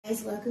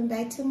guys, welcome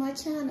back to my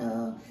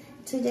channel.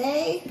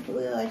 Today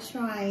we are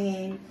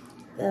trying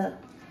the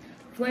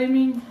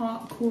Flaming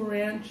Hot Cool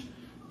Ranch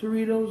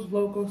Doritos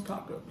Locos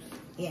Tacos.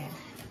 Yeah.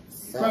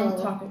 From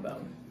Taco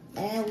Bell.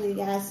 And we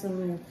got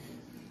some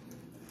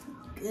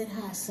good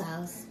hot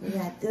sauce. We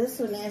got this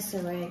one that's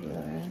a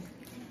regular.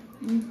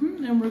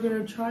 And we're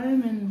gonna try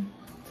them and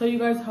tell you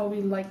guys how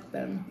we like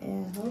them.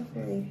 Yeah,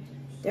 hopefully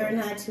they're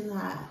not too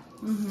hot.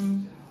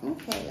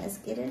 Okay, let's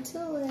get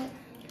into it.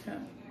 Yeah.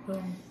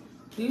 So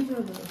these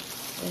are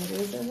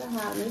the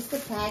hot. This is the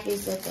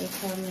package that they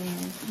come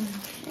in.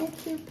 They're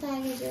cute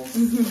packages.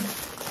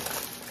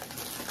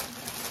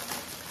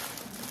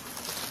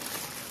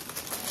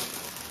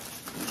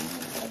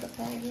 Another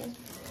package.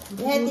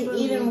 You have to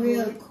eat them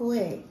real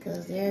quick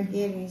because they're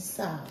getting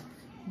soft.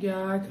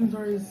 Yeah, I can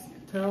already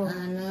tell.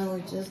 I know,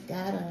 we just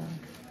gotta.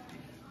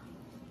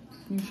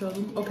 Can you show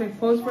them? Okay,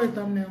 pose for a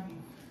thumbnail.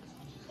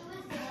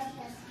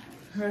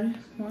 Ready?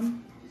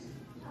 One.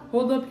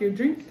 Hold up your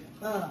drink.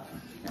 Yeah.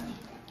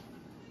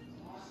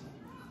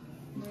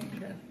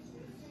 Okay.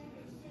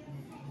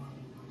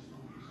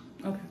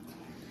 Okay.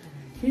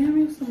 Can you have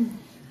me some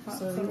hot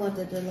So you want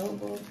the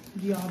Diablo?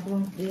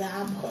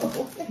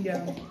 Diablo.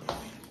 Yeah.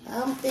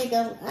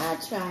 I'll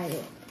try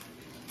it.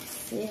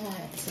 See how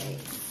it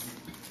tastes.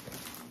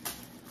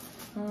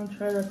 I'm gonna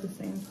try it at the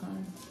same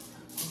time.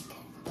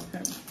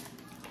 Okay.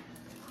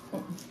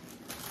 Oh.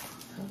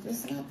 Hope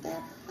it's not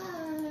that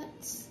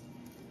hot.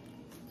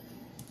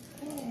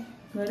 Okay.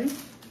 Ready?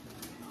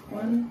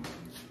 1,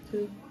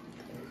 2.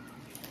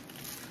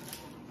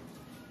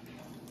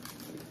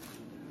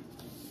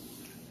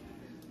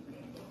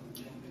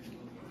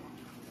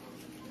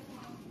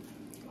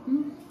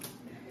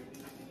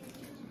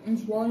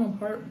 It's falling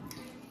apart.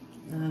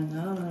 I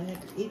know, I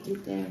have to eat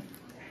it there.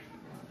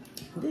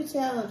 You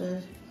tell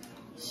the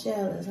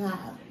shell is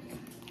hot.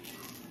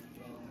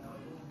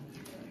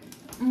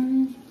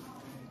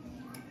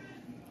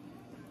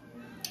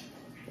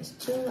 It's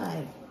too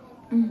light.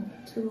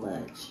 Too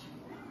much.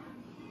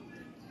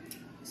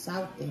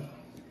 Salty.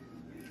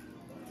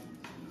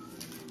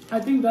 I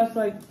think that's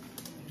like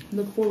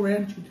the Cool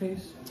Ranch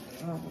taste.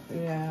 Oh,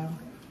 yeah.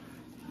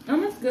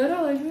 And it's good,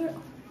 I like it.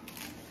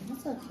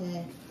 It's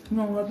okay.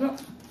 No, what's up?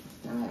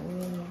 Not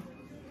really.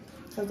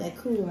 So that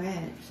Cool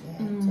Ranch,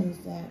 yeah,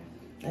 tastes that,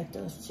 like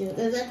those chips.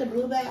 Is that the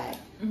blue bag?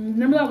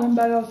 Remember that one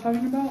bag I was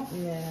talking about?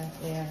 Yeah,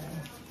 yeah.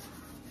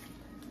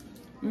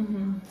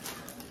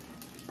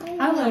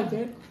 I like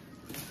it.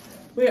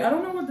 Wait, I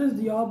don't know what this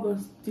Diablo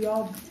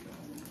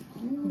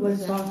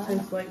sauce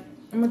tastes like.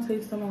 I'm gonna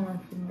taste some on my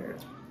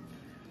fingers.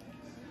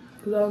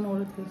 Cause I don't know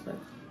what it tastes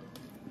like.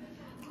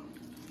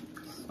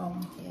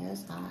 Yeah,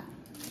 it's hot.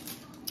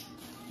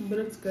 But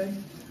it's good.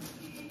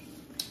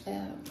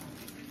 Yeah.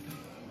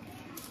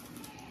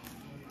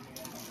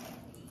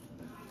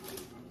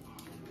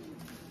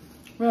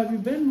 Where have you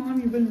been,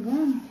 Mom? You've been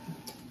gone.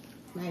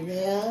 My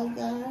little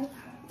guy,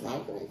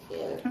 like it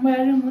here. Wait,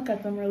 I didn't look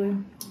at them really.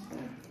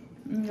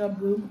 You got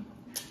blue.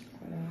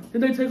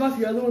 Did they take off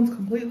your other ones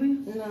completely?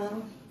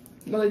 No.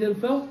 Well, they did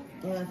Phil?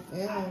 Yeah,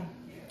 yeah.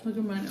 Look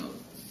at my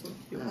nose. So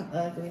cute. Not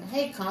ugly. I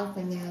hate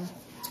coughing now.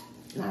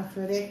 Not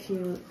for that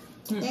cute.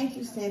 Thank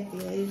you,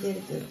 Cynthia. You did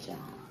a good job.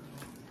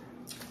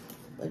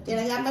 But then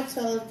I got my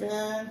toes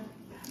done.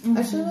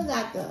 I should have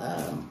got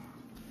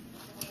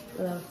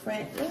the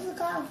French, what's it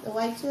called? The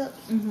white chip?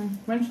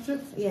 French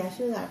chips? Yeah, I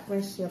should have got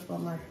French chip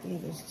on my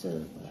fingers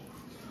too. But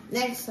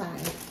next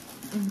time.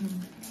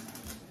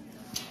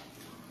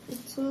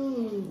 It's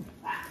too,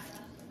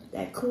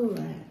 that Cool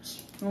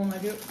Ranch. I don't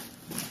like it.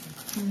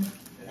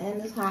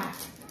 And it's hot,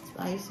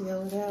 spicy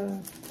or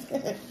whatever.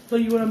 So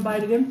you wouldn't buy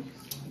it again?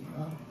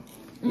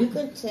 You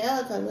could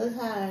tell because look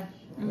how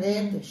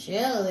red the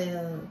shell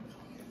is.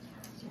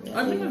 Really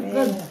I think it's red.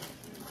 good.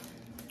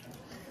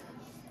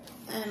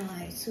 I don't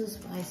like too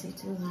spicy,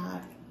 too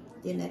hot.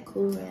 Then that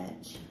Cool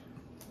Ranch.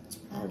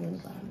 I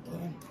wouldn't buy them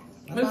again.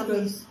 I bought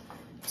these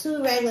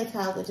 2 regular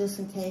tacos just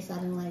in case I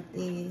didn't like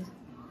these.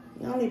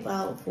 I only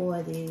bought 4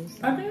 of these.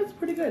 I think it's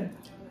pretty good.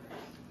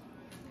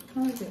 I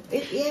like it.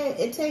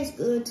 It tastes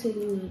good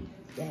to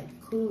that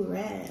Cool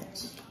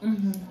Ranch.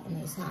 And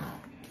it's hot.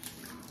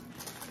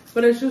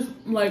 But it's just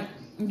like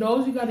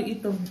those you gotta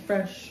eat them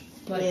fresh.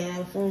 Like, yeah,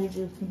 as soon as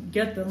you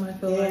get them, I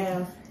feel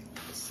like.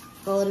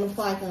 Go in the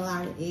parking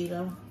lot and eat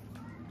them.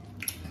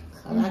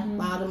 Cause I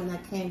bought them and I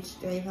came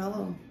straight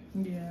home.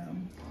 Yeah.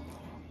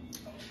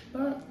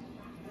 But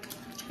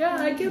yeah,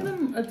 I give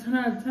them a 10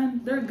 out of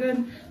 10. They're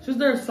good. It's just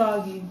they're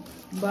soggy.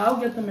 But I'll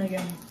get them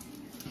again.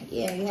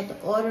 Yeah, you have to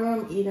order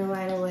them, eat them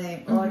right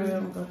away. Order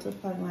them, go to the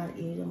parking lot and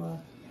eat them. Or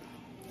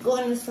go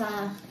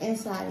inside and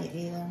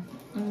eat them.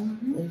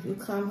 But if you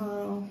come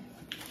home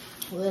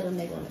with them,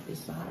 they're going to be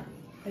soggy.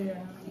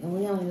 Yeah. And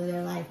we only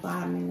live like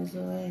 5 minutes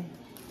away.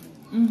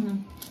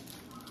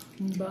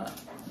 But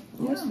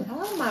yeah.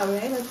 How am I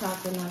regular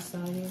taco not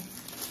soggy?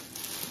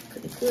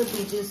 It could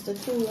be just the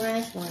Cool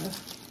Ranch one.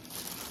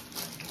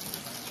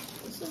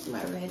 This is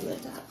my regular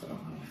taco.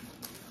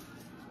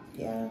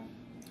 Yeah.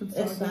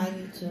 It's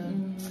soggy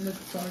too. It's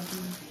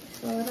soggy.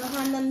 So it don't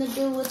have nothing to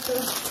do with the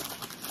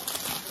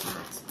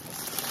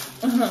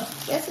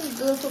This is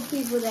good for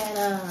people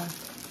that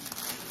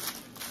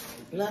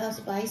love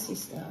spicy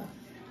stuff.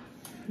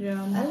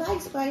 Yeah. I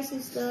like spicy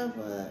stuff,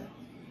 but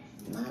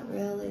not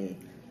really.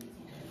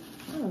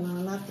 I don't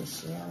know, not the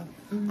shell.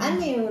 I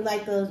didn't even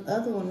like those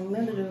other ones.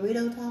 Remember the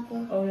Dorito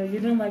taco? Oh yeah, you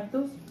didn't like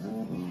those? I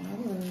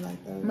didn't really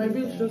like those. Maybe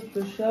either. it's just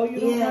the shell you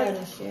don't like? Yeah,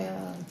 the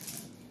shell.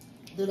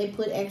 Do they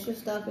put extra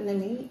stuff in the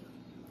meat?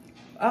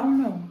 I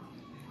don't know.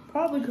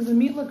 Probably because the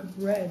meat looked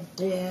red.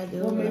 Yeah,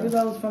 do. Well, maybe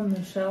that was from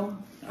the shell.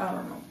 I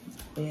don't know.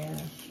 Yeah,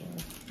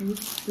 sure.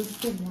 This is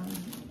the one.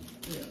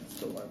 Yeah, it's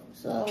the one.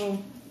 So,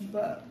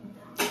 But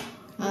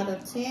out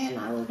of 10,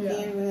 I would give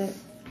it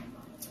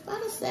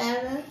about a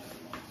 7.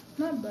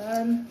 not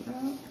bad.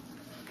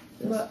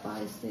 It's But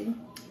spicy.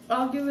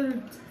 I'll give it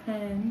a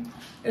 10.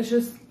 It's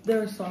just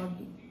they're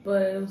soggy,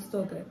 but it was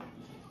still good.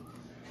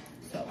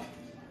 So,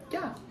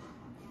 yeah.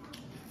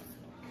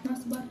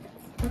 That's about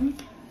it for me.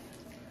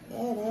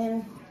 Yeah,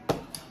 then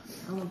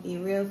I'm gonna be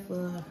real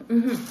full.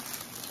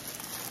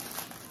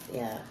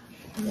 Yeah,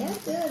 they're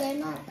good. They're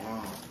not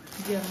bad.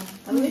 Yeah.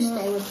 I wish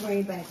they would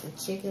bring back the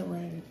chicken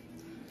wings.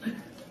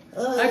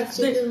 Oh,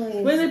 chicken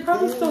wings. Well, they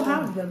probably still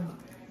have them.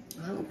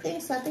 I don't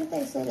think so. I think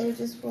they said they were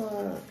just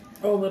for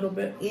a little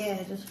bit.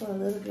 Yeah, just for a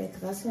little bit.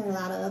 Because I seen a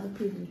lot of other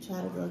people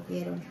try to go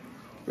get them.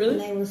 Really?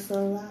 And they were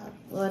sold out.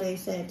 Well, they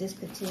said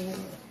discontinued.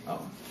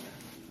 Oh.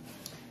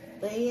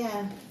 But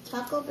yeah,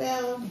 Taco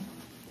Bell.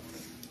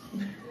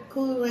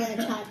 Cool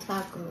Ranch hot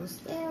tacos.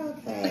 They're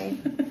okay.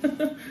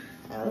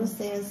 I would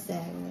say a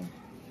 7.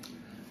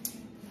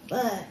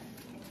 But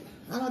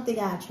I don't think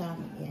I'll try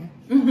them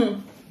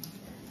again.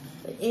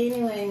 But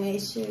anyway,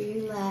 make sure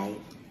you like,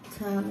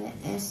 comment,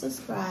 and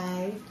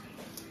subscribe.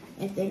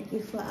 And thank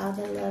you for all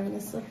the love and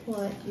the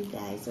support you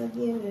guys are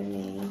giving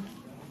me.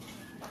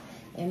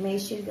 And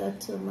make sure you go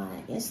to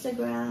my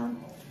Instagram,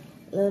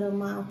 Little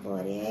Mom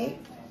 48,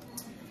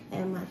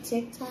 and my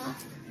TikTok,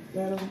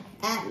 Little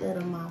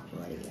Mom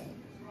 48.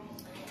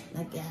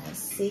 Now guys,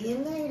 see you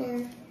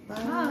later. Bye.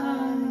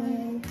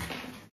 Bye.